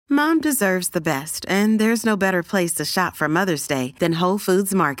Mom deserves the best, and there's no better place to shop for Mother's Day than Whole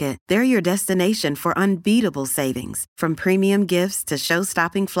Foods Market. They're your destination for unbeatable savings, from premium gifts to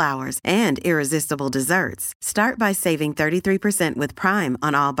show-stopping flowers and irresistible desserts. Start by saving 33% with Prime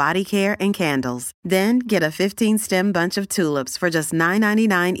on all body care and candles. Then get a 15-stem bunch of tulips for just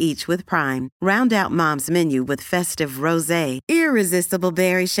 $9.99 each with Prime. Round out Mom's menu with festive rosé, irresistible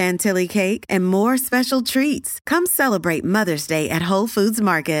berry chantilly cake, and more special treats. Come celebrate Mother's Day at Whole Foods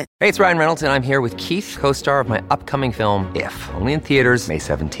Market. Hey, it's Ryan Reynolds, and I'm here with Keith, co-star of my upcoming film, If, only in theaters May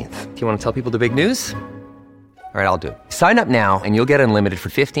 17th. Do you want to tell people the big news? All right, I'll do it. Sign up now and you'll get unlimited for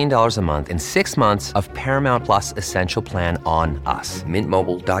 $15 a month and 6 months of Paramount Plus Essential Plan on us.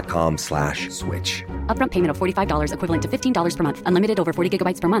 MintMobile.com/switch. Upfront payment of $45 equivalent to $15 per month. Unlimited over 40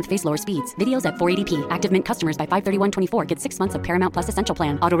 gigabytes per month. Face lower speeds. Videos at 480p. Active Mint customers by 531.24 get 6 months of Paramount Plus Essential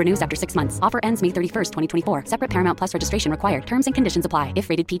Plan. Auto renews after 6 months. Offer ends May 31st, 2024. Separate Paramount Plus registration required. Terms and conditions apply if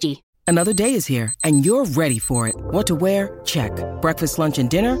rated PG. Another day is here, and you're ready for it. What to wear? Check. Breakfast, lunch, and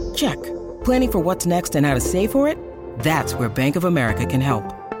dinner? Check. Planning for what's next and how to save for it? That's where Bank of America can help.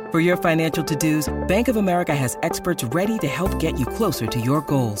 For your financial to-dos, Bank of America has experts ready to help get you closer to your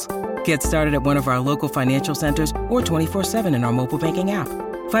goals. Get started at one of our local financial centers or 24/7 in our mobile banking app.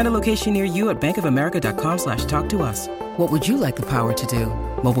 Find a location near you at bankofamerica.com/talktous. What would you like the power to do?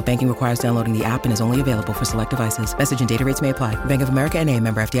 Mobile banking requires downloading the app and is only available for select devices. Message and data rates may apply. Bank of America N.A.,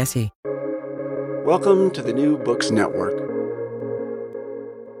 member FDIC. Welcome to the New Books Network.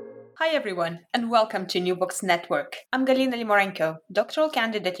 Hi everyone, and welcome to New Books Network. I'm Galina Limorenko, doctoral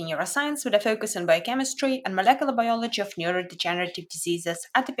candidate in neuroscience with a focus on biochemistry and molecular biology of neurodegenerative diseases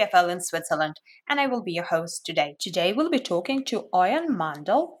at the EPFL in Switzerland, and I will be your host today. Today we'll be talking to Oyan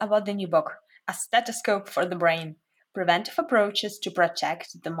Mandel about the new book, A Stethoscope for the Brain: Preventive Approaches to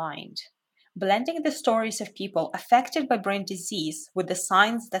Protect the Mind. Blending the stories of people affected by brain disease with the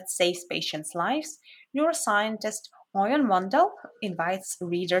science that saves patients' lives, neuroscientist Oyan Mandel invites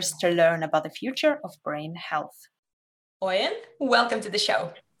readers to learn about the future of brain health. Oyan, welcome to the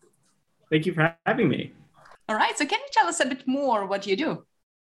show. Thank you for having me. All right, so can you tell us a bit more what you do?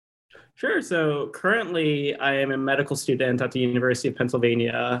 Sure. So currently, I am a medical student at the University of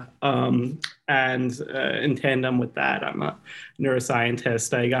Pennsylvania. And in tandem with that, I'm a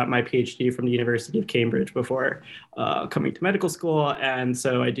neuroscientist. I got my PhD from the University of Cambridge before coming to medical school. And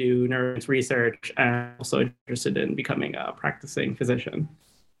so I do neuroscience research and also interested in becoming a practicing physician.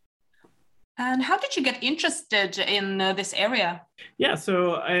 And how did you get interested in this area? Yeah,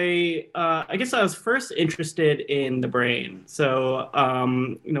 so I guess I was first interested in the brain. So,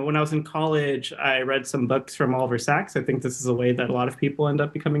 when I was in college, I read some books from Oliver Sacks. I think this is a way that a lot of people end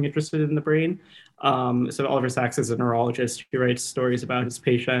up becoming interested in the brain. So Oliver Sacks is a neurologist who writes stories about his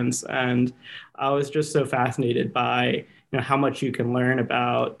patients. And I was just so fascinated by how much you can learn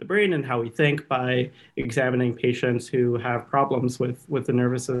about the brain and how we think by examining patients who have problems with the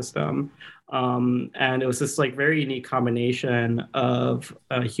nervous system. And it was this very unique combination of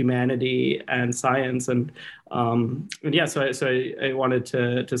humanity and science. So I wanted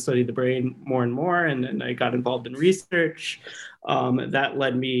to study the brain more and more. And then I got involved in research. That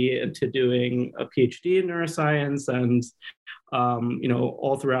led me to doing a PhD in neuroscience. And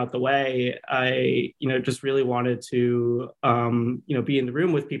all throughout the way, I, just really wanted to, be in the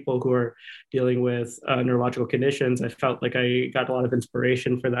room with people who are dealing with neurological conditions. I felt like I got a lot of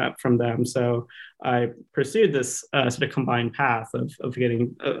inspiration from them. So I pursued this sort of combined path of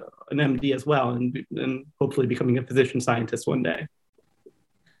getting an MD as well, and hopefully becoming a physician scientist one day.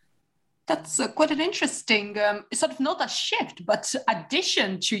 That's quite an interesting, sort of not a shift, but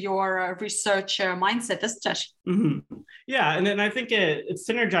addition to your research mindset, isn't it? Mm-hmm. Yeah, and then I think it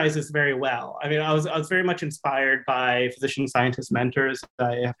synergizes very well. I mean, I was very much inspired by physician scientist mentors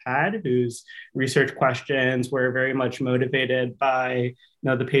I have had, whose research questions were very much motivated by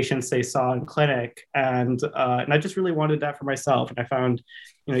the patients they saw in clinic, and I just really wanted that for myself. And I found,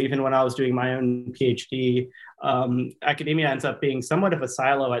 even when I was doing my own PhD, academia ends up being somewhat of a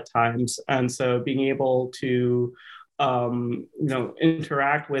silo at times, and so being able to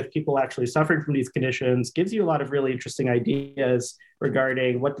interact with people actually suffering from these conditions gives you a lot of really interesting ideas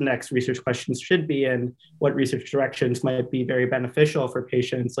regarding what the next research questions should be and what research directions might be very beneficial for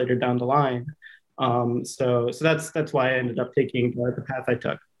patients later down the line. So that's why I ended up taking the path I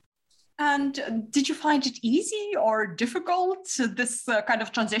took. And did you find it easy or difficult, this kind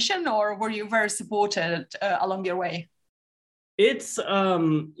of transition, or were you very supported along your way? It's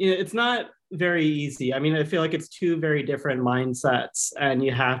it's not very easy. I mean, I feel like it's two very different mindsets, and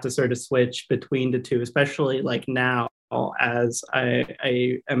you have to sort of switch between the two, especially like now. as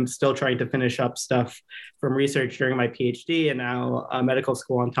I am still trying to finish up stuff from research during my PhD and now medical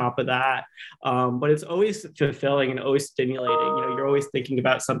school on top of that. But it's always fulfilling and always stimulating. You're always thinking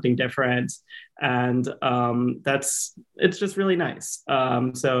about something different, and it's just really nice.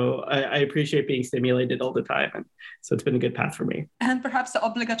 So I appreciate being stimulated all the time, and so it's been a good path for me. And perhaps the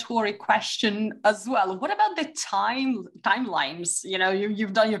obligatory question as well: what about the timelines?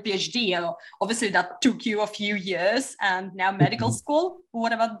 You've done your PhD. Obviously, that took you a few years, and now medical school.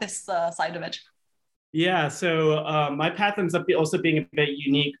 What about this side of it? Yeah, so my path ends up also being a bit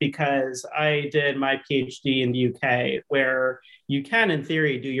unique because I did my PhD in the UK, where you can, in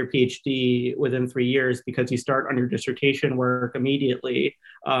theory, do your PhD within 3 years because you start on your dissertation work immediately.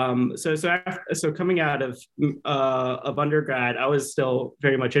 So coming out of undergrad, I was still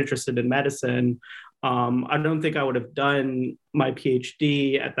very much interested in medicine. I don't think I would have done my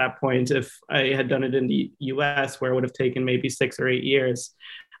PhD at that point if I had done it in the US, where it would have taken maybe 6 or 8 years.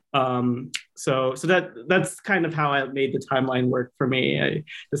 So that's kind of how I made the timeline work for me. I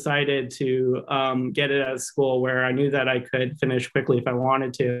decided to get it at a school where I knew that I could finish quickly if I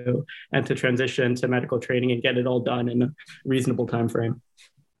wanted to, and to transition to medical training and get it all done in a reasonable time frame.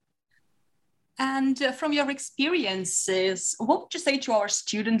 And from your experiences, what would you say to our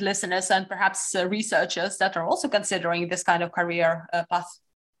student listeners and perhaps researchers that are also considering this kind of career path?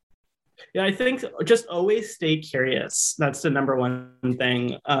 Yeah, I think just always stay curious. That's the number one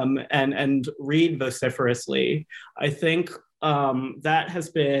thing. And read vociferously. I think that has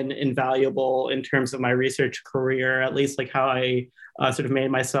been invaluable in terms of my research career, at least like how I sort of made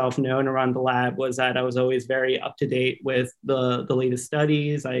myself known around the lab was that I was always very up to date with the latest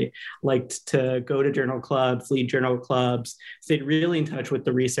studies. I liked to go to journal clubs, lead journal clubs, stayed really in touch with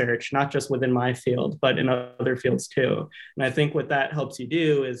the research, not just within my field, but in other fields too. And I think what that helps you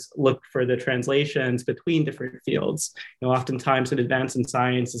do is look for the translations between different fields. Oftentimes in advancing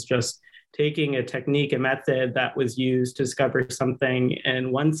science is just taking a technique, a method that was used to discover something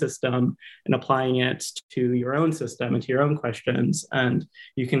in one system and applying it to your own system and to your own questions. And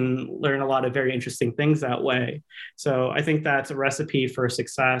you can learn a lot of very interesting things that way. So I think that's a recipe for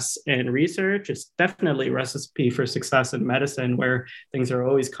success in research. It's definitely a recipe for success in medicine, where things are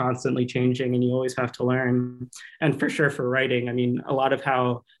always constantly changing and you always have to learn. And for sure for writing, I mean, a lot of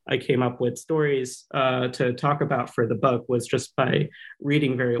how I came up with stories to talk about for the book was just by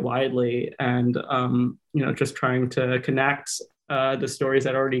reading very widely and just trying to connect the stories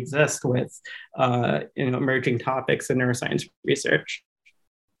that already exist with emerging topics in neuroscience research.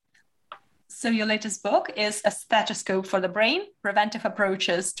 So your latest book is A Stethoscope for the Brain: Preventive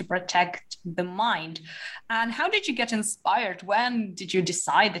Approaches to Protect the Mind. And how did you get inspired? When did you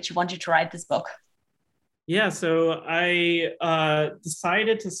decide that you wanted to write this book? Yeah, so I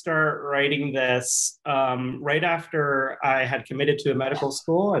decided to start writing this right after I had committed to a medical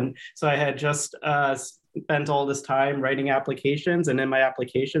school. And so I had just spent all this time writing applications. And in my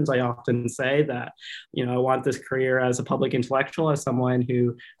applications, I often say that, I want this career as a public intellectual, as someone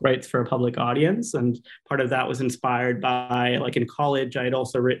who writes for a public audience. And part of that was inspired by, like in college, I had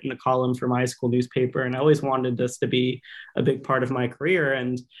also written a column for my school newspaper. And I always wanted this to be a big part of my career.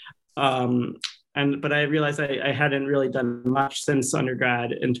 But I realized I hadn't really done much since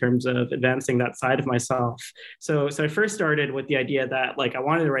undergrad in terms of advancing that side of myself. So I first started with the idea that I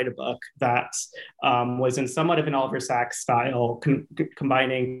wanted to write a book that was in somewhat of an Oliver Sacks style,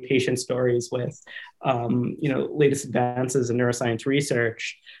 combining patient stories with latest advances in neuroscience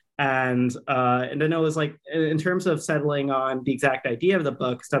research. And then it was in terms of settling on the exact idea of the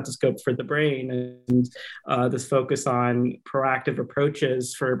book, Stethoscope for the Brain, and this focus on proactive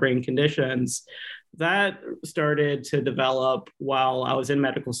approaches for brain conditions, that started to develop while I was in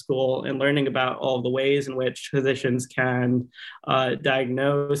medical school and learning about all the ways in which physicians can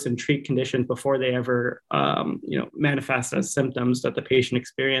diagnose and treat conditions before they ever manifest as symptoms that the patient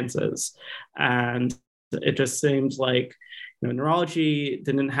experiences. And it just seems like neurology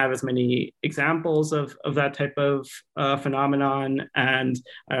didn't have as many examples of that type of phenomenon. And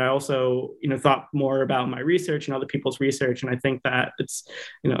I also, thought more about my research and other people's research. And I think that it's,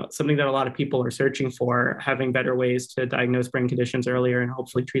 something that a lot of people are searching for, having better ways to diagnose brain conditions earlier and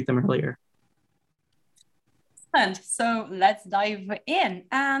hopefully treat them earlier. And so let's dive in.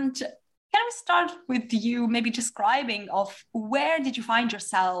 And can we start with you maybe describing of where did you find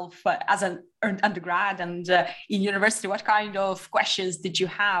yourself as an undergrad and in university? What kind of questions did you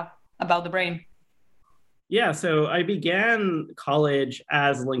have about the brain? Yeah, so I began college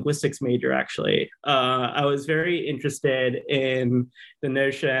as a linguistics major, actually. I was very interested in the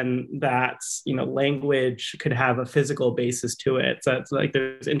notion that, language could have a physical basis to it. So it's like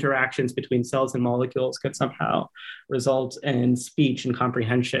there's interactions between cells and molecules could somehow result in speech and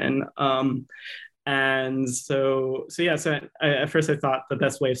comprehension. And so at first I thought the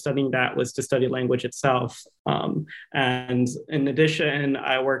best way of studying that was to study language itself. And in addition,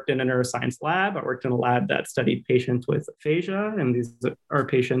 I worked in a neuroscience lab. I worked in a lab that studied patients with aphasia, and these are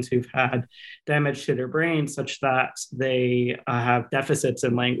patients who've had damage to their brain such that they have deficits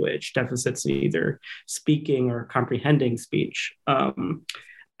in language, deficits in either speaking or comprehending speech.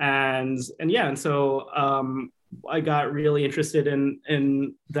 So I got really interested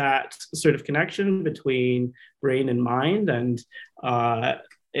in that sort of connection between brain and mind, and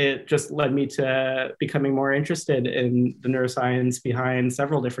it just led me to becoming more interested in the neuroscience behind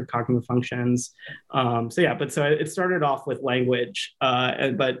several different cognitive functions. It started off with language,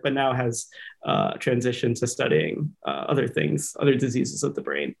 but now has transitioned to studying other things, other diseases of the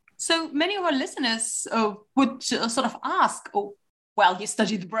brain. So many of our listeners would sort of ask, well, you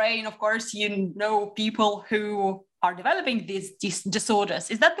study the brain, of course, you know people who are developing these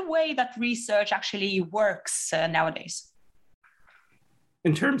disorders. Is that the way that research actually works nowadays?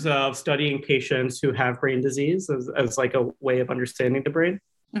 In terms of studying patients who have brain disease as like a way of understanding the brain?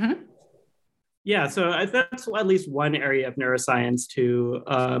 Mm-hmm. Yeah, so that's at least one area of neuroscience to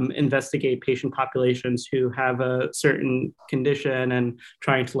investigate patient populations who have a certain condition and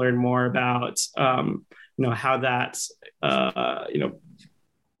trying to learn more about how that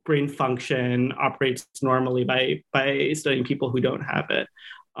brain function operates normally by studying people who don't have it.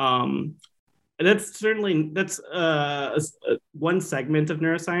 That's one segment of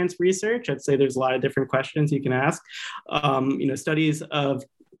neuroscience research. I'd say there's a lot of different questions you can ask. Studies of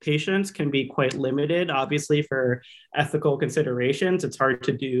patients can be quite limited, obviously, for ethical considerations. It's hard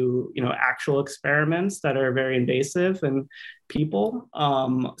to do, actual experiments that are very invasive in people.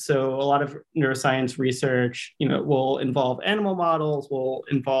 So a lot of neuroscience research, will involve animal models, will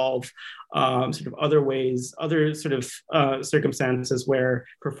involve sort of other ways, other sort of circumstances where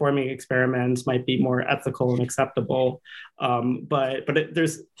performing experiments might be more ethical and acceptable.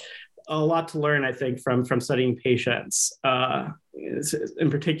 There's a lot to learn, I think, from studying patients. In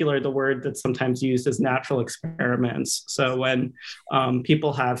particular, the word that's sometimes used is natural experiments. So when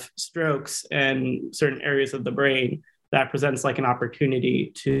people have strokes in certain areas of the brain, that presents like an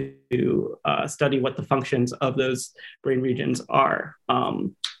opportunity to study what the functions of those brain regions are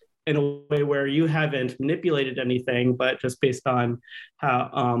in a way where you haven't manipulated anything, but just based on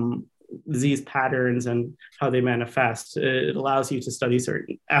how disease patterns and how they manifest, it allows you to study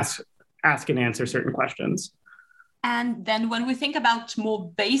ask and answer certain questions. And then when we think about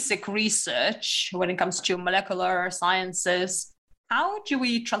more basic research, when it comes to molecular sciences, how do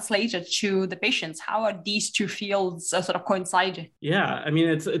we translate it to the patients? How are these two fields sort of coincide? Yeah, I mean,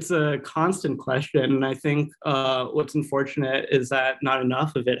 it's a constant question. And I think what's unfortunate is that not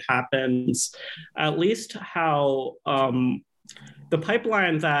enough of it happens, at least how the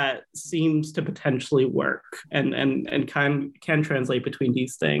pipeline that seems to potentially work and can translate between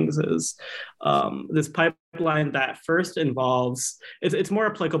these things is this pipeline that first involves, it's more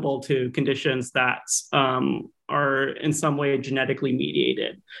applicable to conditions that are in some way genetically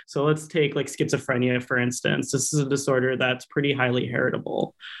mediated. So let's take like schizophrenia, for instance. This is a disorder that's pretty highly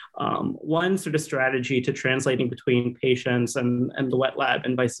heritable. One sort of strategy to translating between patients and the wet lab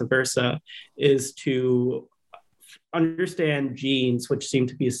and vice versa is to understand genes which seem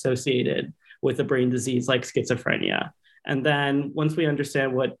to be associated with a brain disease like schizophrenia. And then once we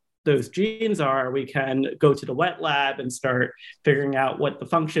understand what those genes are, we can go to the wet lab and start figuring out what the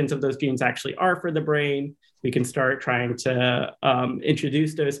functions of those genes actually are for the brain. We can start trying to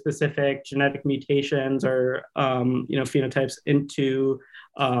introduce those specific genetic mutations or phenotypes into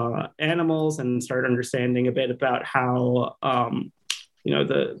animals and start understanding a bit about how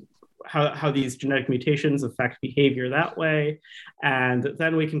how these genetic mutations affect behavior that way. And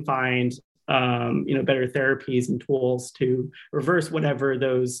then we can find better therapies and tools to reverse whatever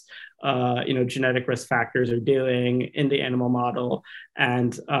those genetic risk factors are doing in the animal model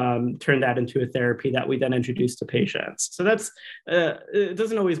and turn that into a therapy that we then introduce to patients. So that's it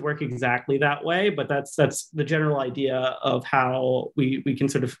doesn't always work exactly that way, but that's the general idea of how we can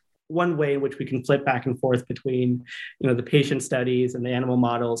sort of one way in which we can flip back and forth between, the patient studies and the animal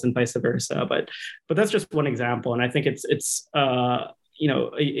models and vice versa. But that's just one example. And I think it's a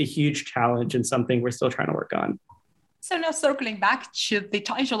huge challenge and something we're still trying to work on. So now circling back to the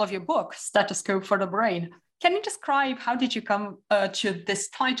title of your book, Stethoscope for the Brain, can you describe how did you come to this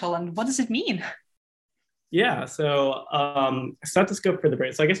title and what does it mean? Yeah, so stethoscope for the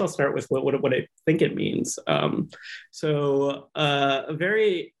brain. So I guess I'll start with what I think it means. A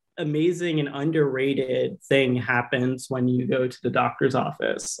very amazing and underrated thing happens when you go to the doctor's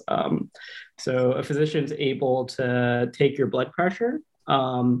office. So a physician's able to take your blood pressure.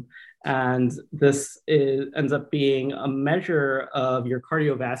 And ends up being a measure of your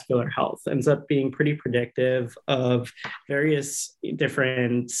cardiovascular health, ends up being pretty predictive of various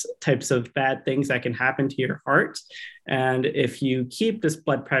different types of bad things that can happen to your heart. And if you keep this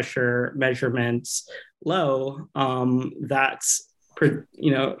blood pressure measurements low, that's,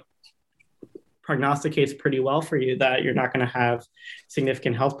 prognosticates pretty well for you that you're not going to have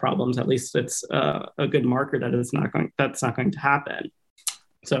significant health problems. At least it's a good marker that that's not going to happen.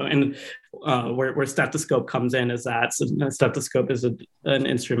 So, and where stethoscope comes in is that a stethoscope is an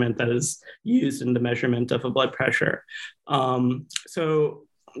instrument that is used in the measurement of a blood pressure. So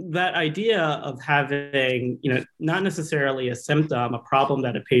that idea of having, not necessarily a symptom, a problem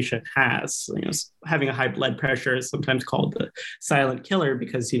that a patient has, having a high blood pressure is sometimes called the silent killer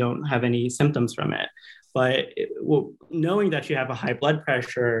because you don't have any symptoms from it. But knowing that you have a high blood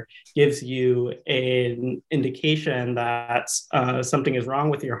pressure gives you an indication that something is wrong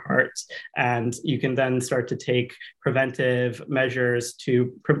with your heart, and you can then start to take preventive measures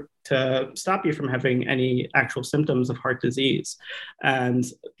to stop you from having any actual symptoms of heart disease. And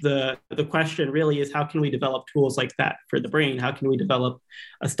the question really is, how can we develop tools like that for the brain? How can we develop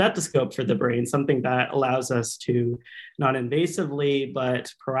a stethoscope for the brain, something that allows us to not invasively,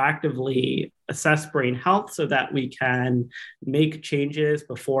 but proactively assess brain health so that we can make changes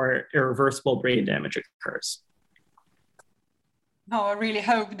before irreversible brain damage occurs? Oh, I really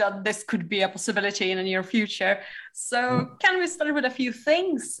hope that this could be a possibility in the near future. So can we start with a few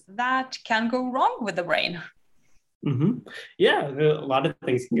things that can go wrong with the brain? Mm-hmm. Yeah, a lot of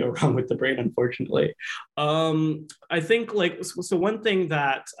things can go wrong with the brain, unfortunately. I think so one thing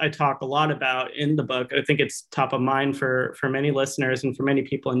that I talk a lot about in the book, I think it's top of mind for many listeners and for many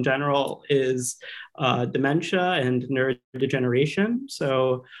people in general, is dementia and neurodegeneration.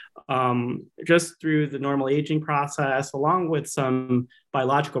 So just through the normal aging process, along with some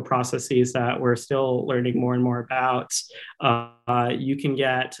biological processes that we're still learning more and more about, you can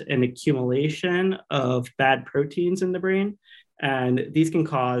get an accumulation of bad proteins in the brain, and these can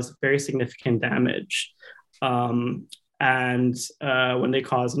cause very significant damage. And when they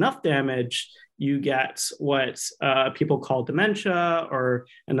cause enough damage, you get what people call dementia,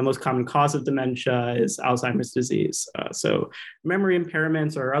 and the most common cause of dementia is Alzheimer's disease. So memory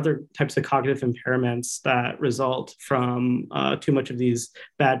impairments or other types of cognitive impairments that result from too much of these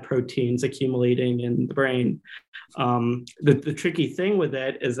bad proteins accumulating in the brain. The tricky thing with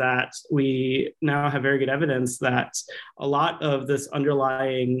it is that we now have very good evidence that a lot of this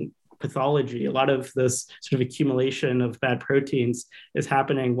underlying pathology, a lot of this sort of accumulation of bad proteins is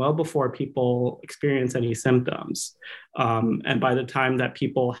happening well before people experience any symptoms. And by the time that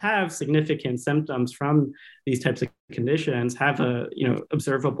people have significant symptoms from these types of conditions, have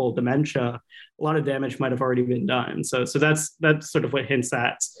observable dementia, a lot of damage might have already been done. So that's sort of what hints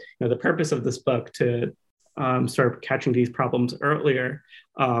at the purpose of this book, to start catching these problems earlier.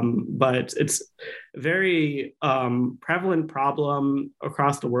 But it's a very prevalent problem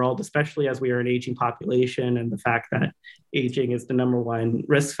across the world, especially as we are an aging population, and the fact that aging is the number one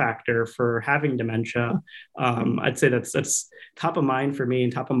risk factor for having dementia. I'd say that's top of mind for me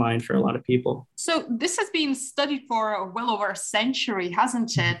and top of mind for a lot of people. So this has been studied for well over a century,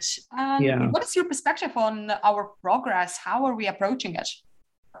 hasn't it? Yeah. What is your perspective on our progress? How are we approaching it?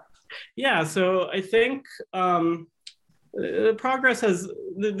 Yeah, so I think progress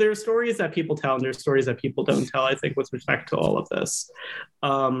there are stories that people tell and there's stories that people don't tell, I think, with respect to all of this.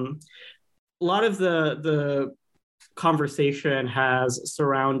 A lot of the conversation has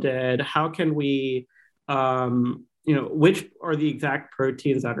surrounded how can we, which are the exact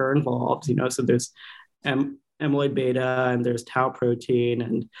proteins that are involved, so there's amyloid beta and there's tau protein,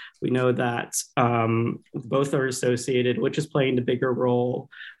 and we know that both are associated, which is playing the bigger role.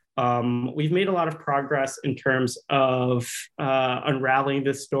 We've made a lot of progress in terms of unraveling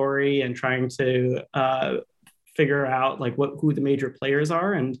this story and trying to figure out who the major players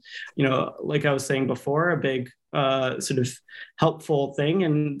are. And, like I was saying before, a big sort of helpful thing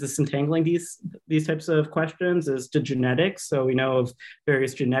in disentangling these types of questions is the genetics. So we know of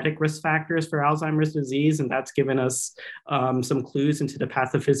various genetic risk factors for Alzheimer's disease, and that's given us some clues into the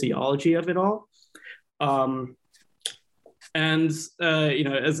pathophysiology of it all. And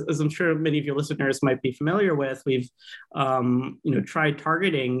as I'm sure many of your listeners might be familiar with, we've tried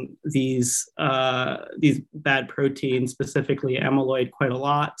targeting these bad proteins, specifically amyloid, quite a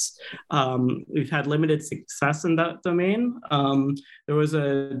lot. We've had limited success in that domain. There was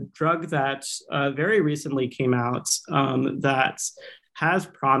a drug that very recently came out that has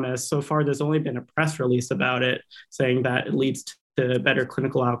promise. So far, there's only been a press release about it saying that it leads to better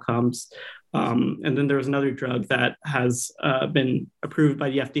clinical outcomes. And then there was another drug that has been approved by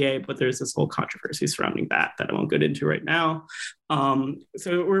the FDA, but there's this whole controversy surrounding that I won't get into right now. So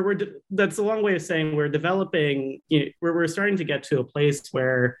that's a long way of saying we're developing, we're starting to get to a place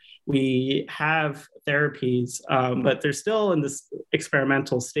where we have therapies, but they're still in this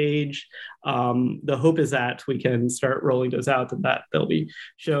experimental stage. The hope is that we can start rolling those out and that they'll be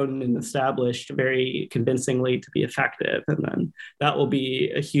shown and established very convincingly to be effective. And then that will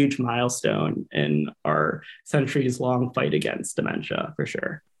be a huge milestone in our centuries-long fight against dementia, for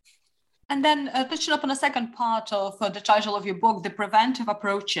sure. And then touching up on the second part of the title of your book, the preventive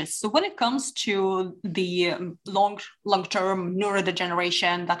approaches. So when it comes to the long-term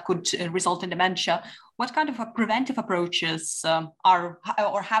neurodegeneration that could result in dementia, what kind of preventive approaches are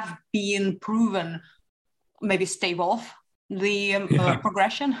or have been proven maybe stave off the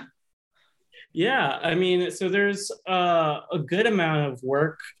progression? Yeah, I mean, so there's a good amount of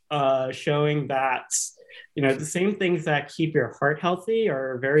work showing that the same things that keep your heart healthy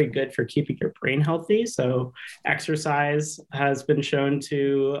are very good for keeping your brain healthy. So exercise has been shown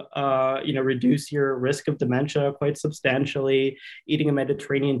to, reduce your risk of dementia quite substantially. Eating a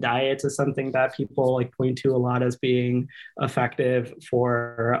Mediterranean diet is something that people point to a lot as being effective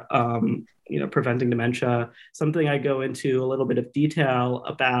for, preventing dementia. Something I go into a little bit of detail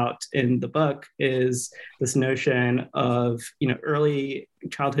about in the book is this notion of, early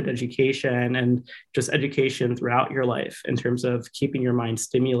childhood education and just education throughout your life in terms of keeping your mind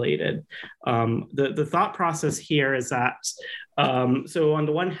stimulated. The thought process here is that, so on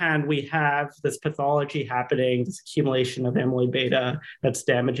the one hand, we have this pathology happening, this accumulation of amyloid beta that's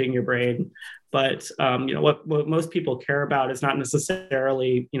damaging your brain. But, what most people care about is not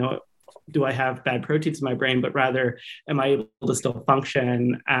necessarily, do I have bad proteins in my brain, but rather, am I able to still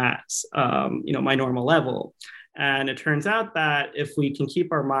function at, my normal level? And it turns out that if we can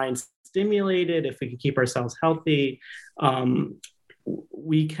keep our minds stimulated, if we can keep ourselves healthy,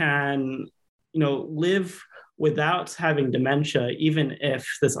 we can, live without having dementia, even if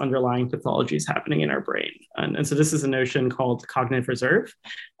this underlying pathology is happening in our brain. And so this is a notion called cognitive reserve.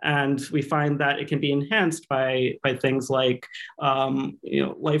 And we find that it can be enhanced by things like,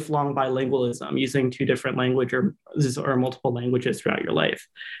 lifelong bilingualism, using two different languages or multiple languages throughout your life.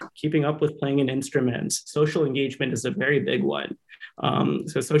 Keeping up with playing an instrument. Social engagement is a very big one.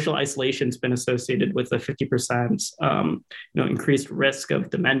 So social isolation has been associated with a 50% increased risk of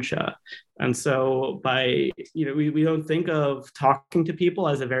dementia. And so we don't think of talking to people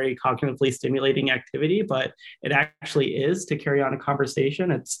as a very cognitively stimulating activity, but it actually is to carry on a conversation.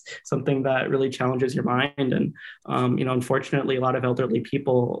 It's something that really challenges your mind. And, unfortunately, a lot of elderly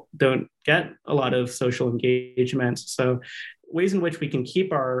people don't get a lot of social engagement. So ways in which we can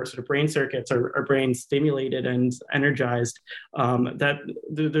keep our sort of brain circuits, our brain stimulated and energized, that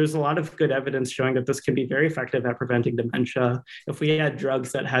there's a lot of good evidence showing that this can be very effective at preventing dementia. If we had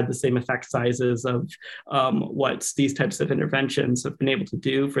drugs that had the same effect sizes of what these types of interventions have been able to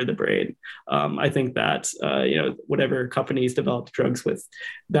do for the brain, I think that, whatever companies develop drugs with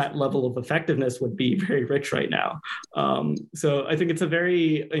that level of effectiveness would be very rich right now. So I think it's a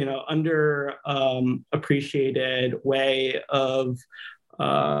very, under appreciated way of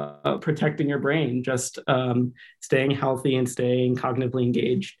protecting your brain, just staying healthy and staying cognitively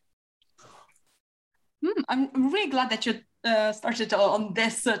engaged. I'm really glad that you started on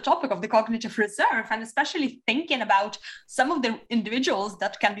this topic of the cognitive reserve, and especially thinking about some of the individuals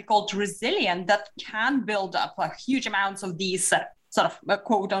that can be called resilient, that can build up huge amounts of these sort of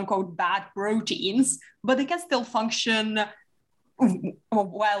quote unquote bad proteins, but they can still function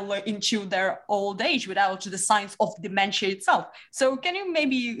well into their old age without the signs of dementia itself. So can you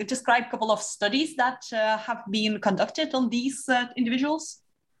maybe describe a couple of studies that have been conducted on these individuals?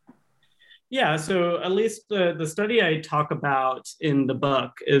 Yeah, so at least the study I talk about in the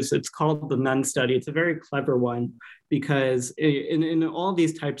book it's called the NUN study. It's a very clever one because in all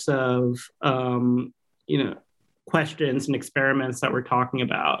these types of, questions and experiments that we're talking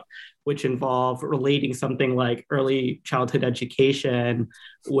about, which involve relating something like early childhood education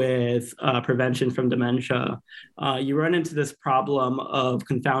with prevention from dementia, you run into this problem of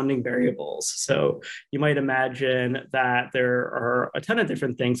confounding variables. So you might imagine that there are a ton of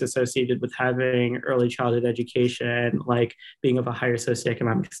different things associated with having early childhood education, like being of a higher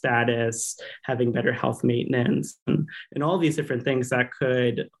socioeconomic status, having better health maintenance, and all these different things that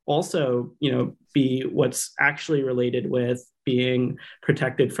could also, be what's actually related with being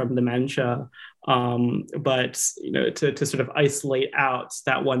protected from dementia. But to sort of isolate out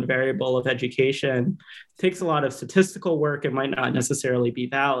that one variable of education takes a lot of statistical work. It might not necessarily be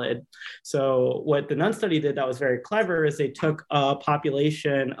valid. So what the nun study did that was very clever is they took a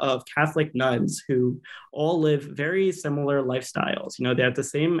population of Catholic nuns who all live very similar lifestyles. They have the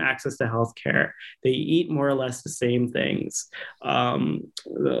same access to healthcare. They eat more or less the same things.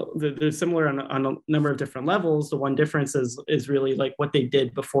 They're similar on a number of different levels. The one difference is really like what they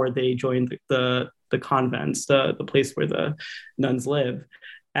did before they joined the convents, the place where the nuns live.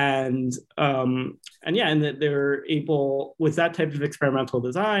 And that they're able, with that type of experimental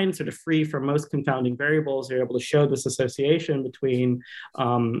design, sort of free from most confounding variables, they're able to show this association between,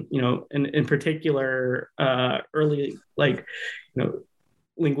 in particular, early,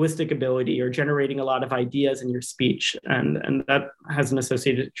 linguistic ability or generating a lot of ideas in your speech. And that has an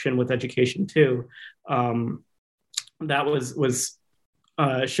association with education too. That was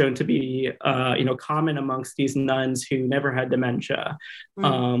shown to be, common amongst these nuns who never had dementia.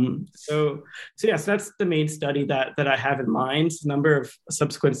 So that's the main study that I have in mind. A number of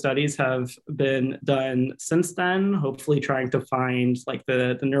subsequent studies have been done since then, hopefully trying to find like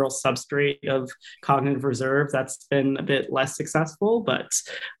the neural substrate of cognitive reserve. That's been a bit less successful, but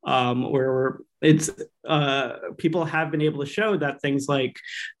people have been able to show that things like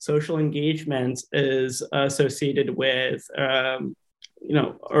social engagement is associated with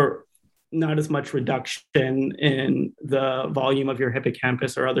or not as much reduction in the volume of your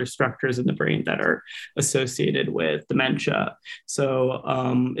hippocampus or other structures in the brain that are associated with dementia. So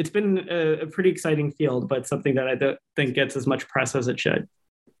it's been a pretty exciting field, but something that I don't think gets as much press as it should.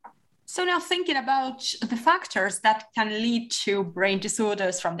 So now thinking about the factors that can lead to brain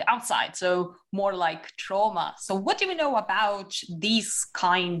disorders from the outside, so more like trauma. So what do we know about these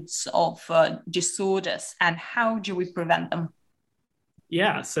kinds of disorders and how do we prevent them?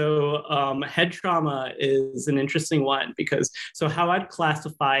 Yeah, so head trauma is an interesting one so how I'd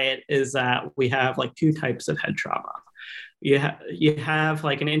classify it is that we have like two types of head trauma. You have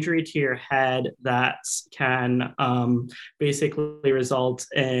like an injury to your head that can basically result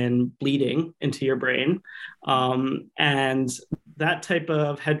in bleeding into your brain. And that type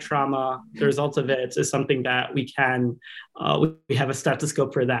of head trauma, the result of it is something that we have a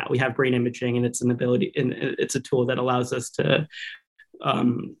stethoscope for that. We have brain imaging, and it's a tool that allows us to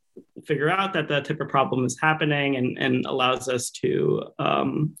figure out that type of problem is happening and allows us to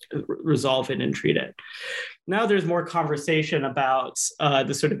resolve it and treat it. Now there's more conversation about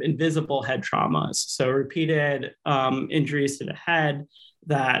the sort of invisible head traumas. So repeated injuries to the head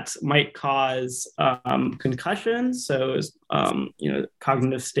that might cause concussions. So,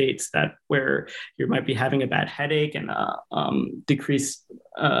 cognitive states where you might be having a bad headache and decreased,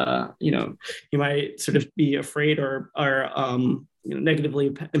 you might sort of be afraid or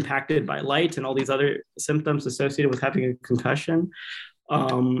negatively impacted by light and all these other symptoms associated with having a concussion.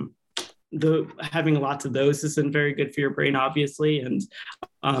 Having lots of those isn't very good for your brain, obviously, and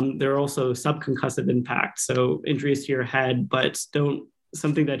there are also subconcussive impacts, so injuries to your head, but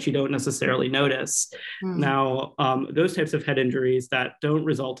something that you don't necessarily notice. Now, those types of head injuries that don't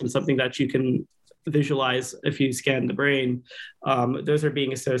result in something that you can visualize if you scan the brain, those are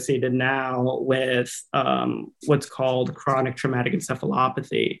being associated now with what's called chronic traumatic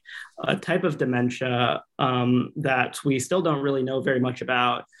encephalopathy, a type of dementia that we still don't really know very much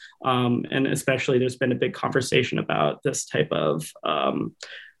about. And especially there's been a big conversation about this type of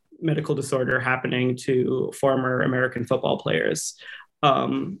medical disorder happening to former American football players.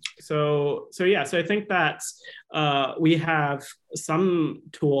 So I think that we have some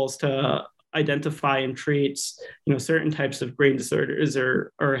tools to identify and treat, certain types of brain disorders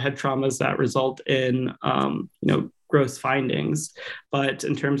or head traumas that result in, gross findings. But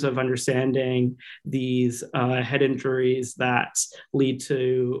in terms of understanding these head injuries that lead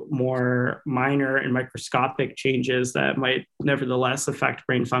to more minor and microscopic changes that might nevertheless affect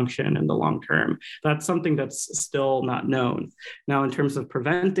brain function in the long term, that's something that's still not known. Now, in terms of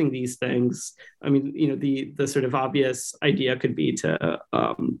preventing these things, I mean, the sort of obvious idea could be to,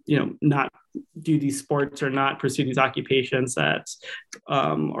 not do these sports or not pursue these occupations that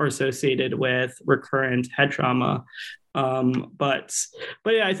are associated with recurrent head trauma. But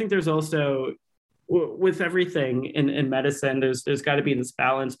yeah, I think there's also with everything in medicine, there's got to be this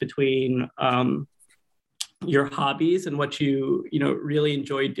balance between your hobbies and what you really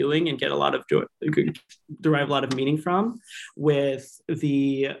enjoy doing and get a lot of joy, derive a lot of meaning from, with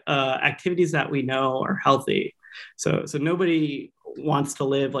the activities that we know are healthy. So nobody wants to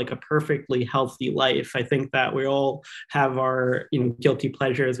live like a perfectly healthy life. I think that we all have our guilty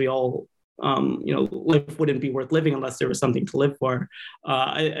pleasures. We all life wouldn't be worth living unless there was something to live for.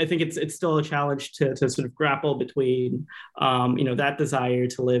 I think it's still a challenge to sort of grapple between, that desire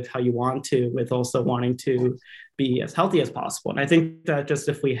to live how you want to, with also wanting to be as healthy as possible. And I think that just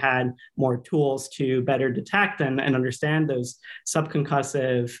if we had more tools to better detect and understand those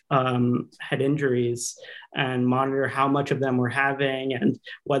subconcussive head injuries and monitor how much of them we're having and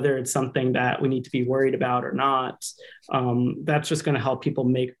whether it's something that we need to be worried about or not, that's just going to help people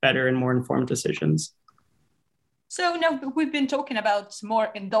make better and more informed decisions. So now we've been talking about more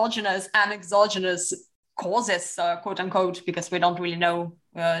endogenous and exogenous causes, quote unquote, because we don't really know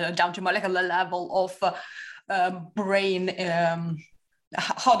down to molecular level of brain,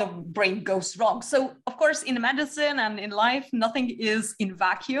 how the brain goes wrong. So of course, in medicine and in life, nothing is in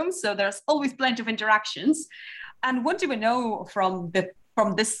vacuum. So there's always plenty of interactions. And what do we know from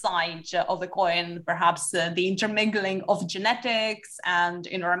this side of the coin, perhaps the intermingling of genetics and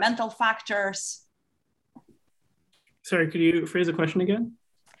environmental factors? Sorry, could you phrase the question again?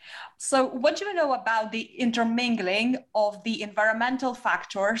 So what do you know about the intermingling of the environmental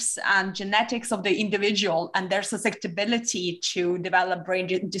factors and genetics of the individual and their susceptibility to develop brain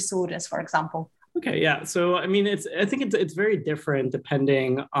disorders, for example? Okay, yeah. So I mean, I think it's very different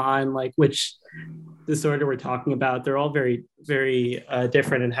depending on like which disorder we're talking about. They're all very, very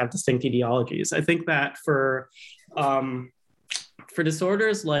different and have distinct etiologies. I think that for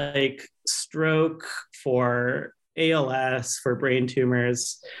disorders like stroke, for ALS, for brain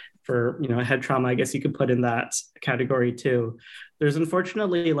tumors, for head trauma, I guess you could put in that category too. There's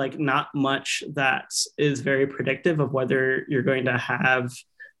unfortunately like not much that is very predictive of whether you're going to have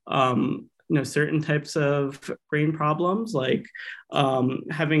certain types of brain problems, like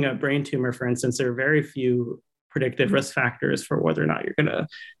having a brain tumor, for instance. There are very few predictive risk factors for whether or not you're going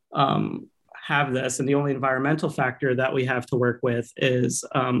to have this. And the only environmental factor that we have to work with is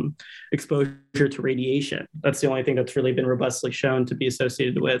exposure to radiation. That's the only thing that's really been robustly shown to be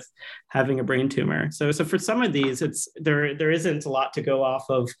associated with having a brain tumor. So for some of these, there isn't a lot to go off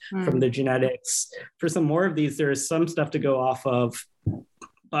of from the genetics. For some more of these, there is some stuff to go off of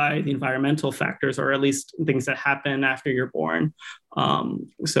by the environmental factors, or at least things that happen after you're born.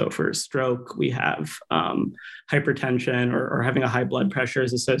 So for stroke, we have hypertension or having a high blood pressure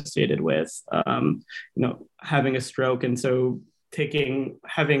is associated with, having a stroke. And so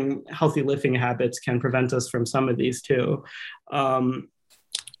having healthy living habits can prevent us from some of these too. But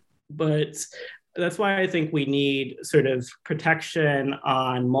that's why I think we need sort of protection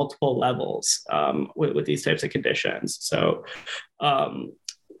on multiple levels with these types of conditions. So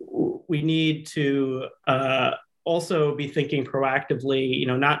we need to also be thinking proactively,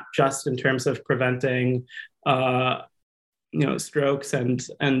 not just in terms of preventing, strokes and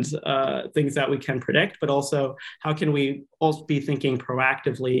things that we can predict, but also how can we also be thinking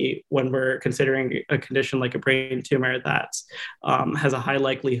proactively when we're considering a condition like a brain tumor that has a high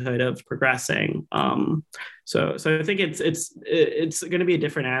likelihood of progressing. So I think it's going to be a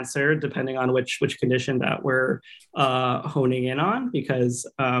different answer depending on which condition that we're honing in on, because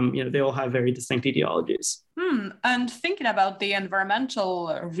they all have very distinct etiologies. And thinking about the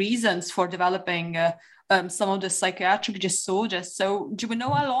environmental reasons for developing some of the psychiatric disorders. So do we know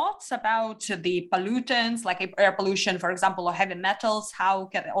a lot about the pollutants, like air pollution, for example, or heavy metals,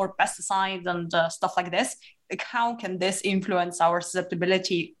 or pesticides and stuff like this? Like, how can this influence our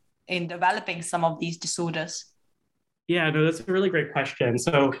susceptibility in developing some of these disorders? Yeah, no, that's a really great question.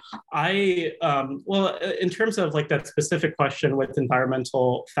 So in terms of like that specific question with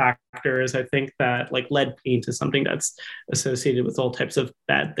environmental factors, I think that like lead paint is something that's associated with all types of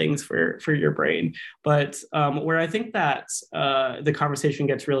bad things for your brain. But where I think that the conversation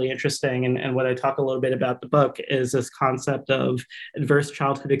gets really interesting, and what I talk a little bit about the book, is this concept of adverse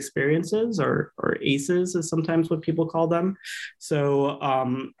childhood experiences, or ACEs is sometimes what people call them. So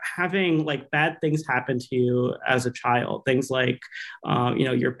having like bad things happen to you as a child, things like,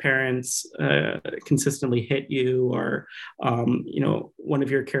 your parents consistently hit you, or, one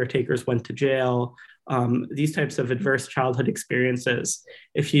of your caretakers went to jail. These types of adverse childhood experiences,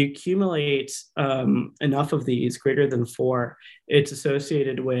 if you accumulate enough of these, greater than 4, it's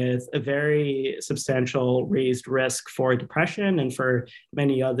associated with a very substantial raised risk for depression and for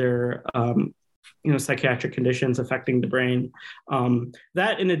many other psychiatric conditions affecting the brain.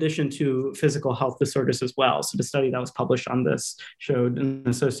 That in addition to physical health disorders as well. So the study that was published on this showed an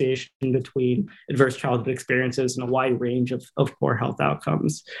association between adverse childhood experiences and a wide range of poor health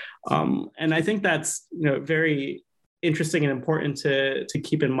outcomes. And I think that's very interesting and important to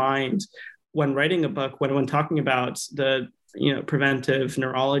keep in mind when writing a book, when talking about the preventive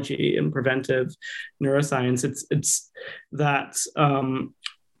neurology and preventive neuroscience. It's that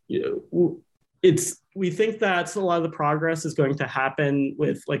we think that a lot of the progress is going to happen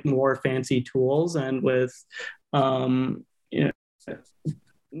with like more fancy tools and with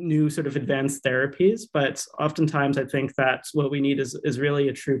new sort of advanced therapies, but oftentimes I think that what we need is really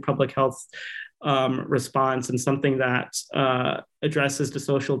a true public health response and something that addresses the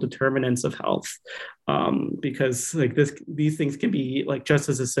social determinants of health, because like these things can be like just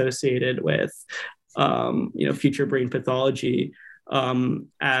as associated with future brain pathology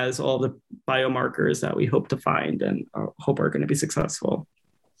as all the biomarkers that we hope to find and hope are going to be successful.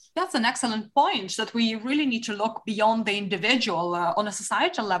 That's an excellent point, that we really need to look beyond the individual on a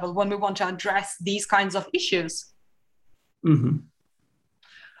societal level when we want to address these kinds of issues. Mm-hmm.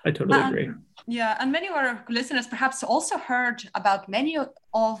 I totally agree. Yeah, and many of our listeners perhaps also heard about many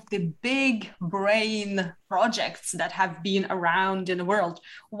of the big brain projects that have been around in the world.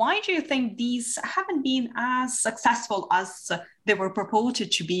 Why do you think these haven't been as successful as they were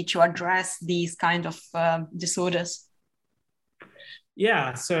purported to be to address these kind of disorders?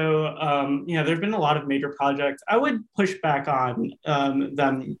 Yeah, so there have been a lot of major projects. I would push back on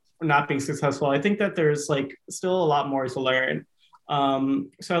them not being successful. I think that there's like still a lot more to learn.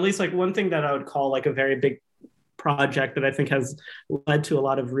 So at least like one thing that I would call like a very big project that I think has led to a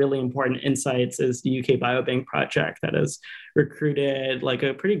lot of really important insights is the UK Biobank project that has recruited like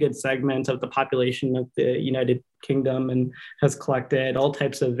a pretty good segment of the population of the United Kingdom and has collected all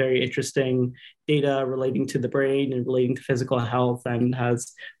types of very interesting data relating to the brain and relating to physical health, and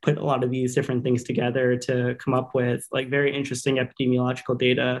has put a lot of these different things together to come up with like very interesting epidemiological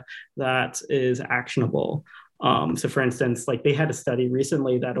data that is actionable. So for instance, like they had a study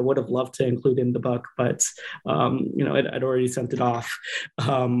recently that I would have loved to include in the book, but I'd already sent it off,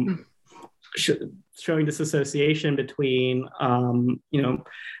 showing this association between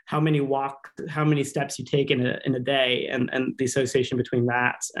how many steps you take in a day, and the association between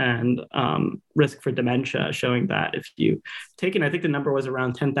that and risk for dementia, showing that if you taken, I think the number was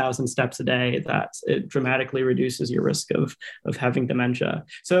around 10,000 steps a day, that it dramatically reduces your risk of having dementia.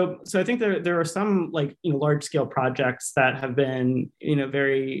 So I think there are some like large scale projects that have been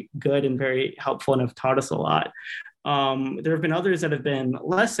very good and very helpful and have taught us a lot. There have been others that have been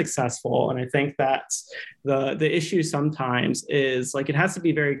less successful, and I think that the issue sometimes is like it has to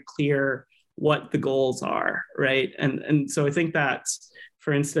be very clear what the goals are, right? And so I think that,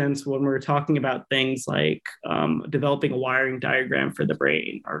 for instance, when we're talking about things like developing a wiring diagram for the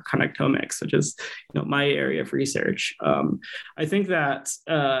brain or connectomics, which is my area of research, I think that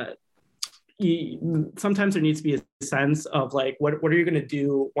sometimes there needs to be a sense of like, what are you going to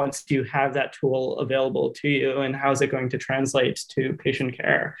do once you have that tool available to you, and how is it going to translate to patient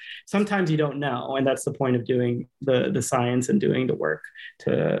care? Sometimes you don't know, and that's the point of doing the science and doing the work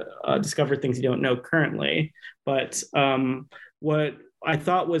to discover things you don't know currently. But what I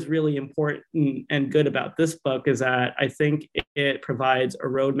thought was really important and good about this book is that I think it provides a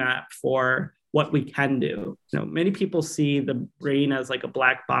roadmap for what we can do. Many people see the brain as like a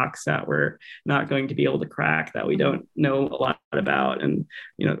black box that we're not going to be able to crack, that we don't know a lot about. And,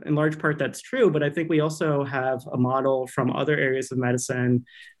 in large part that's true, but I think we also have a model from other areas of medicine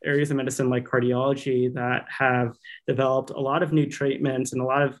like cardiology, that have developed a lot of new treatments and a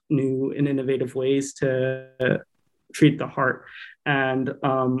lot of new and innovative ways to treat the heart. And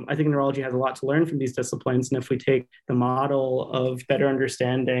I think neurology has a lot to learn from these disciplines. And if we take the model of better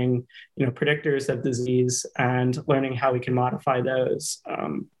understanding, predictors of disease and learning how we can modify those,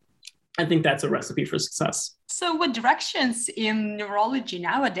 I think that's a recipe for success. So what directions in neurology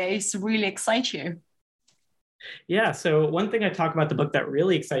nowadays really excite you? Yeah, so one thing I talk about in the book that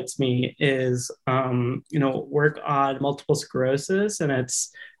really excites me is, work on multiple sclerosis and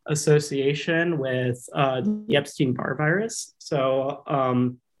its association with the Epstein-Barr virus. So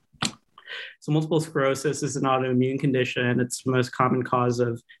multiple sclerosis is an autoimmune condition. It's the most common cause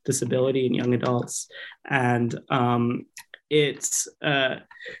of disability in young adults. And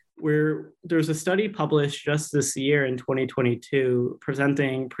there's a study published just this year in 2022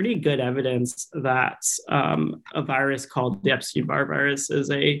 presenting pretty good evidence that a virus called the Epstein-Barr virus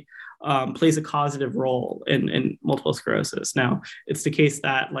is a plays a causative role in multiple sclerosis. Now, it's the case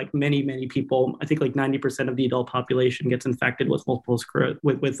that like many people, I think like 90% of the adult population gets infected with multiple sclerosis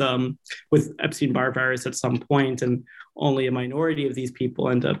with Epstein-Barr virus at some point, and only a minority of these people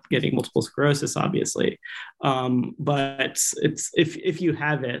end up getting multiple sclerosis, obviously. But it's if you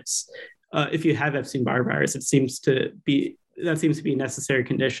have it, if you have Epstein-Barr virus, that seems to be a necessary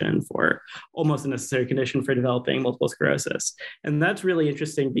condition for almost a necessary condition for developing multiple sclerosis. And that's really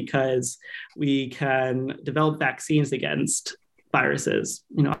interesting because we can develop vaccines against viruses.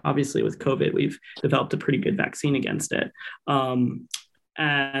 You know, obviously with COVID, we've developed a pretty good vaccine against it.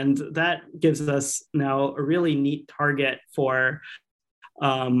 And that gives us now a really neat target for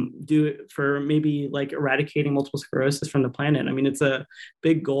maybe like eradicating multiple sclerosis from the planet. I mean, it's a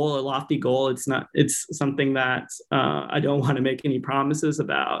big goal, a lofty goal. It's something that I don't want to make any promises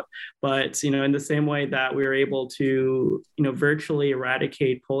about, but, you know, in the same way that we were able to, you know, virtually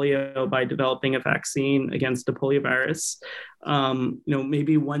eradicate polio by developing a vaccine against the poliovirus, you know,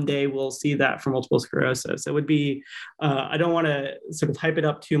 maybe one day we'll see that for multiple sclerosis. It would be, I don't want to sort of hype it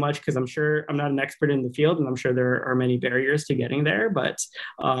up too much because I'm sure I'm not an expert in the field and I'm sure there are many barriers to getting there, but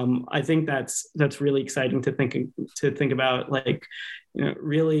I think that's really exciting to think about, like, you know,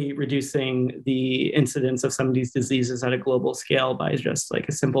 really reducing the incidence of some of these diseases at a global scale by just like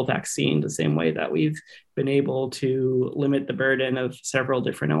a simple vaccine, the same way that we've been able to limit the burden of several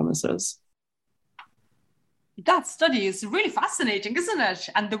different illnesses. That study is really fascinating, isn't it?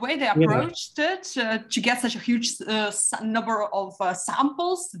 And the way they approached it to get such a huge number of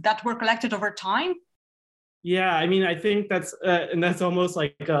samples that were collected over time. Yeah, I mean, I think that's and that's almost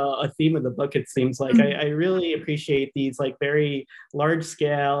like a theme of the book. It seems like I really appreciate these like very large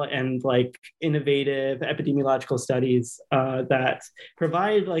scale and like innovative epidemiological studies that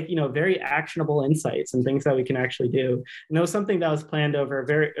provide like, you know, very actionable insights and things that we can actually do. And it was something that was planned over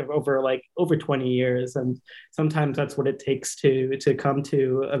 20 years, and sometimes that's what it takes to come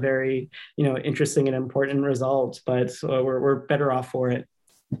to a very, you know, interesting and important result. But we're better off for it.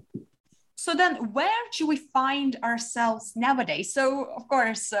 So then where do we find ourselves nowadays? So, of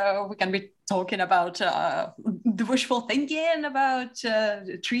course, we can be talking about the wishful thinking about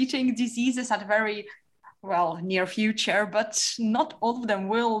treating diseases at a very, near future, but not all of them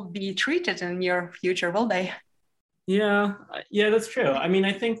will be treated in the near future, will they? Yeah, that's true. I mean,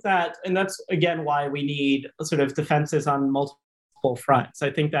 I think that, and that's, again, why we need sort of defenses on multiple fronts.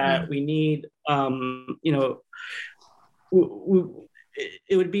 I think that we need, you know,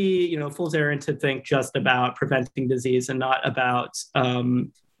 it would be, you know, fool's errand to think just about preventing disease and not about,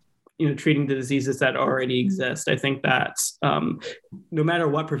 you know, treating the diseases that already exist. I think that no matter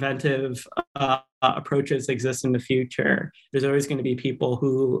what preventive approaches exist in the future, there's always going to be people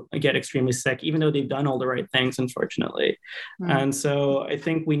who get extremely sick, even though they've done all the right things, unfortunately. And so I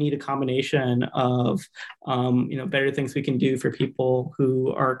think we need a combination of, you know, better things we can do for people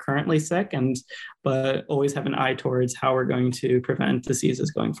who are currently sick, but always have an eye towards how we're going to prevent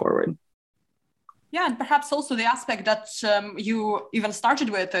diseases going forward. Yeah, and perhaps also the aspect that you even started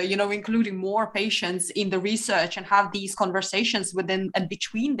with, you know, including more patients in the research and have these conversations within and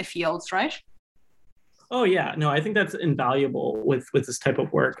between the fields, right? Oh, yeah. No, I think that's invaluable with this type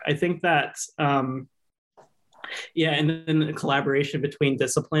of work. I think that, and then the collaboration between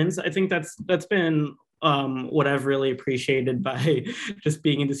disciplines, I think that's been what I've really appreciated by just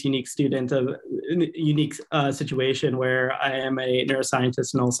being in this unique situation where I am a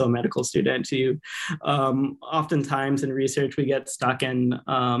neuroscientist and also a medical student. Oftentimes in research, we get stuck in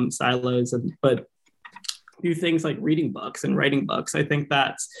silos, but do things like reading books and writing books. I think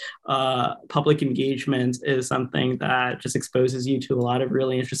that public engagement is something that just exposes you to a lot of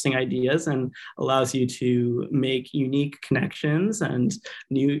really interesting ideas and allows you to make unique connections and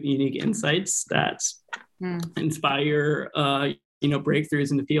unique insights that inspire, you know,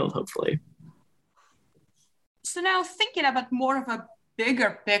 breakthroughs in the field, hopefully. So now thinking about more of a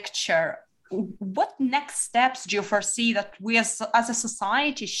bigger picture, what next steps do you foresee that we as a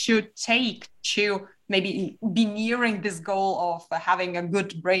society should take to maybe be nearing this goal of having a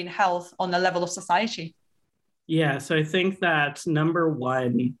good brain health on the level of society? Yeah, so I think that number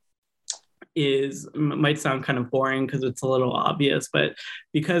one might sound kind of boring because it's a little obvious, but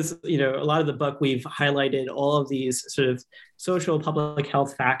because, you know, a lot of the book we've highlighted all of these sort of social public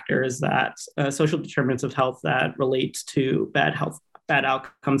health factors that social determinants of health that relate to bad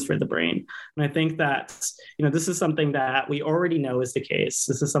outcomes for the brain. And I think that, you know, this is something that we already know is the case.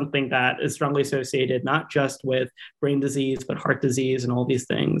 This is something that is strongly associated not just with brain disease, but heart disease and all these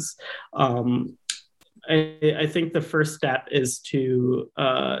things. I think the first step is to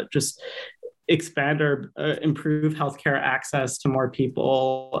just expand or improve healthcare access to more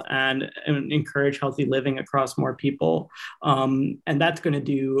people and encourage healthy living across more people. And that's going to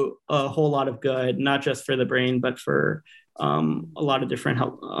do a whole lot of good, not just for the brain, but for a lot of different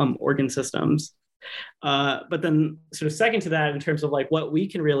health organ systems. But then sort of second to that, in terms of like what we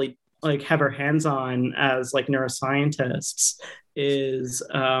can really like have our hands on as like neuroscientists is,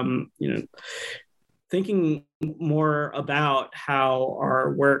 thinking more about how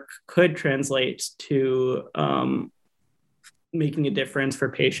our work could translate to making a difference for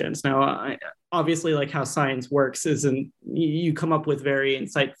patients. Now, obviously, like how science works isn't, you come up with very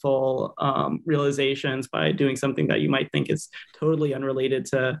insightful realizations by doing something that you might think is totally unrelated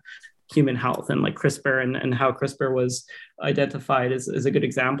to human health, and like CRISPR and how CRISPR was identified is a good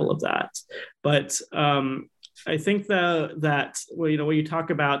example of that. But I think that when you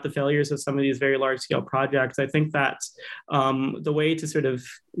talk about the failures of some of these very large scale projects, I think that the way to sort of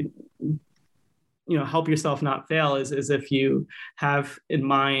help yourself not fail is if you have in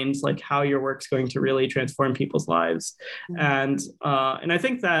mind like how your work's going to really transform people's lives. And I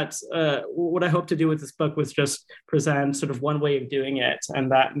think that what I hope to do with this book was just present sort of one way of doing it,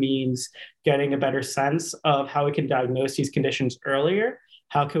 and that means getting a better sense of how we can diagnose these conditions earlier.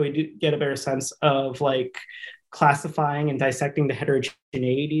 How can we get a better sense of like classifying and dissecting the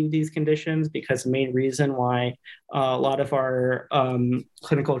heterogeneity of these conditions? Because the main reason why a lot of our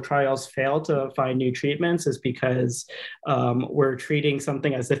clinical trials fail to find new treatments is because we're treating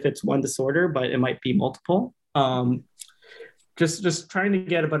something as if it's one disorder, but it might be multiple. Just trying to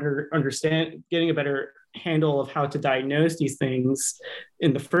get a better getting a better handle of how to diagnose these things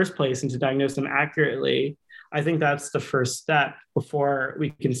in the first place and to diagnose them accurately. I think that's the first step before we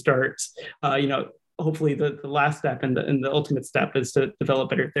can start, hopefully the last step and the ultimate step is to develop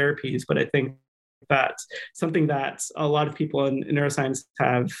better therapies. But I think that's something that a lot of people in neuroscience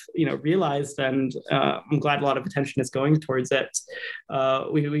have, realized, and I'm glad a lot of attention is going towards it.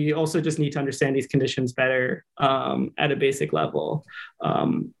 We also just need to understand these conditions better at a basic level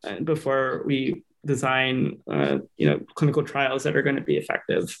before we design, clinical trials that are going to be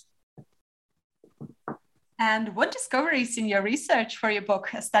effective. And what discoveries in your research for your book,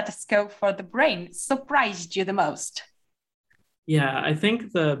 A Stethoscope for the Brain, surprised you the most? Yeah, I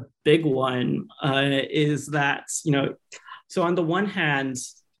think the big one is that, so on the one hand,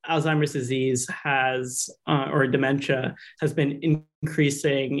 Alzheimer's disease or dementia has been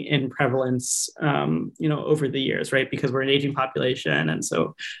increasing in prevalence, over the years, right? Because we're an aging population. And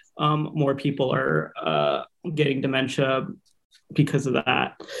so more people are getting dementia because of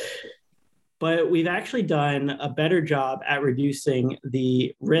that. But we've actually done a better job at reducing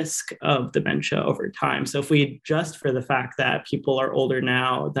the risk of dementia over time. So if we adjust for the fact that people are older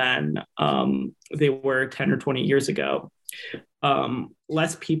now than they were 10 or 20 years ago,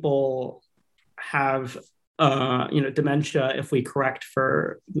 less people have dementia if we correct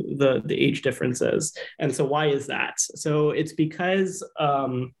for the age differences. And so why is that? So it's because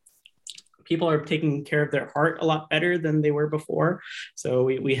people are taking care of their heart a lot better than they were before. So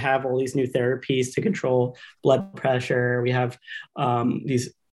we have all these new therapies to control blood pressure. We have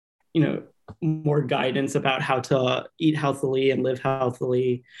these, more guidance about how to eat healthily and live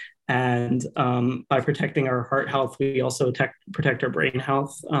healthily. And by protecting our heart health, we also protect our brain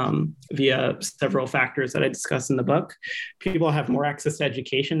health via several factors that I discuss in the book. People have more access to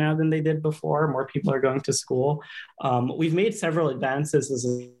education now than they did before. More people are going to school. We've made several advances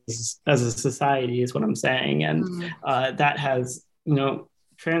as a society, is what I'm saying. And that has,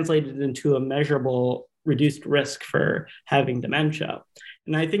 translated into a measurable reduced risk for having dementia.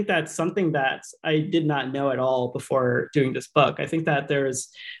 And I think that's something that I did not know at all before doing this book. I think that there's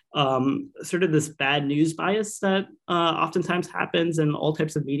sort of this bad news bias that oftentimes happens in all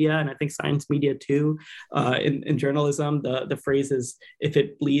types of media, and I think science media too. In journalism, the phrase is, if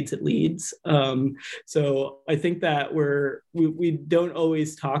it bleeds, it leads. So I think that we don't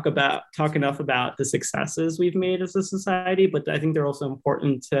always talk enough about the successes we've made as a society, but I think they're also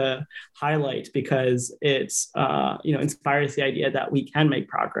important to highlight because it's inspires the idea that we can make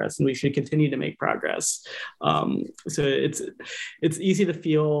progress and we should continue to make progress. So it's easy to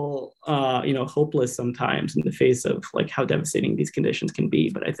feel hopeless sometimes in the face of like how devastating these conditions can be.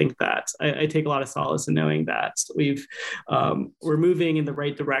 But I think that I take a lot of solace in knowing that we're moving in the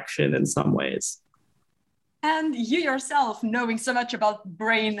right direction in some ways. And you yourself knowing so much about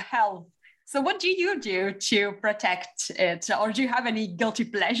brain health. So what do you do to protect it? Or do you have any guilty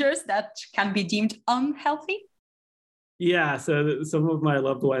pleasures that can be deemed unhealthy? Yeah, so some of my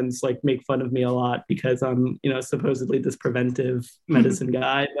loved ones like make fun of me a lot because I'm, supposedly this preventive medicine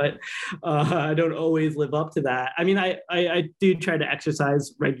guy, but I don't always live up to that. I mean, I do try to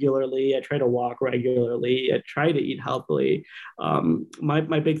exercise regularly. I try to walk regularly. I try to eat healthily.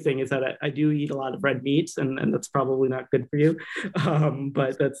 My big thing is that I do eat a lot of red meats, and that's probably not good for you.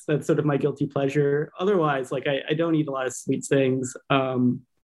 But that's sort of my guilty pleasure. Otherwise, like I don't eat a lot of sweet things.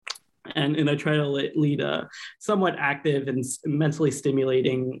 And I try to lead a somewhat active and mentally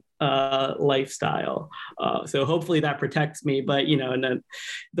stimulating lifestyle. So hopefully that protects me, but and that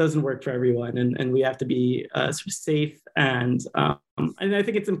doesn't work for everyone, and we have to be sort of safe, and I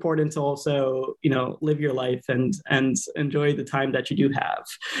think it's important to also live your life and enjoy the time that you do have.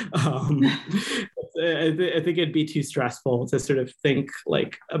 I think it'd be too stressful to sort of think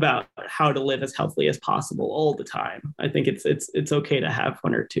like about how to live as healthily as possible all the time. I think it's okay to have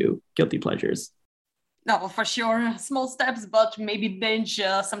one or two guilty pleasures. No, for sure. Small steps, but maybe binge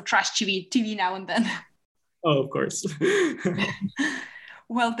some trash TV now and then. Oh, of course.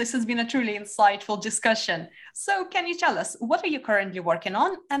 Well, this has been a truly insightful discussion. So can you tell us, what are you currently working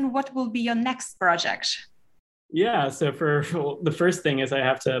on and what will be your next project? Yeah, so for the first thing is I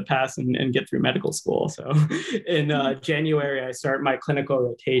have to pass and get through medical school. So in January, I start my clinical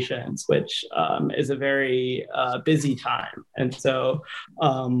rotations, which is a very busy time. And so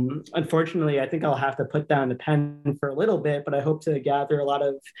unfortunately, I think I'll have to put down the pen for a little bit, but I hope to gather a lot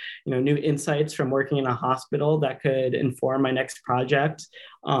of new insights from working in a hospital that could inform my next project.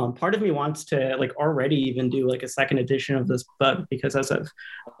 Part of me wants to already even do a second edition of this book, because as I've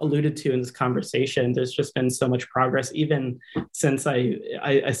alluded to in this conversation, there's just been so much progress even since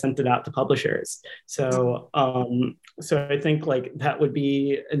I sent it out to publishers. So I think that would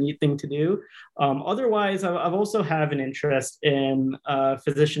be a neat thing to do. Otherwise, I've also have an interest in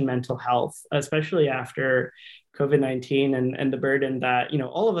physician mental health, especially after COVID-19 and the burden that,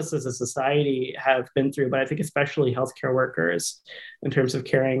 all of us as a society have been through, but I think especially healthcare workers in terms of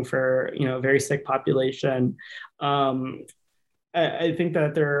caring for, a very sick population. I think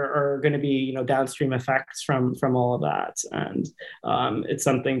that there are going to be, downstream effects from all of that. And it's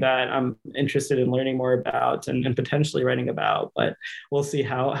something that I'm interested in learning more about and potentially writing about, but we'll see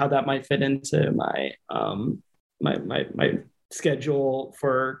how that might fit into my my schedule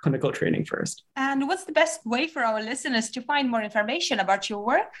for clinical training first. And what's the best way for our listeners to find more information about your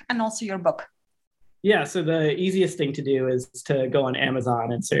work and also your book? Yeah, so the easiest thing to do is to go on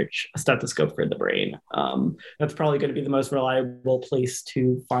Amazon and search A Stethoscope for the Brain. That's probably going to be the most reliable place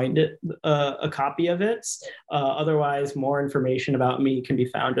to find it, a copy of it. Otherwise, more information about me can be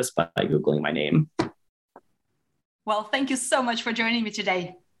found just by Googling my name. Well, thank you so much for joining me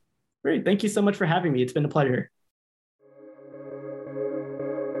today. Great. Thank you so much for having me. It's been a pleasure.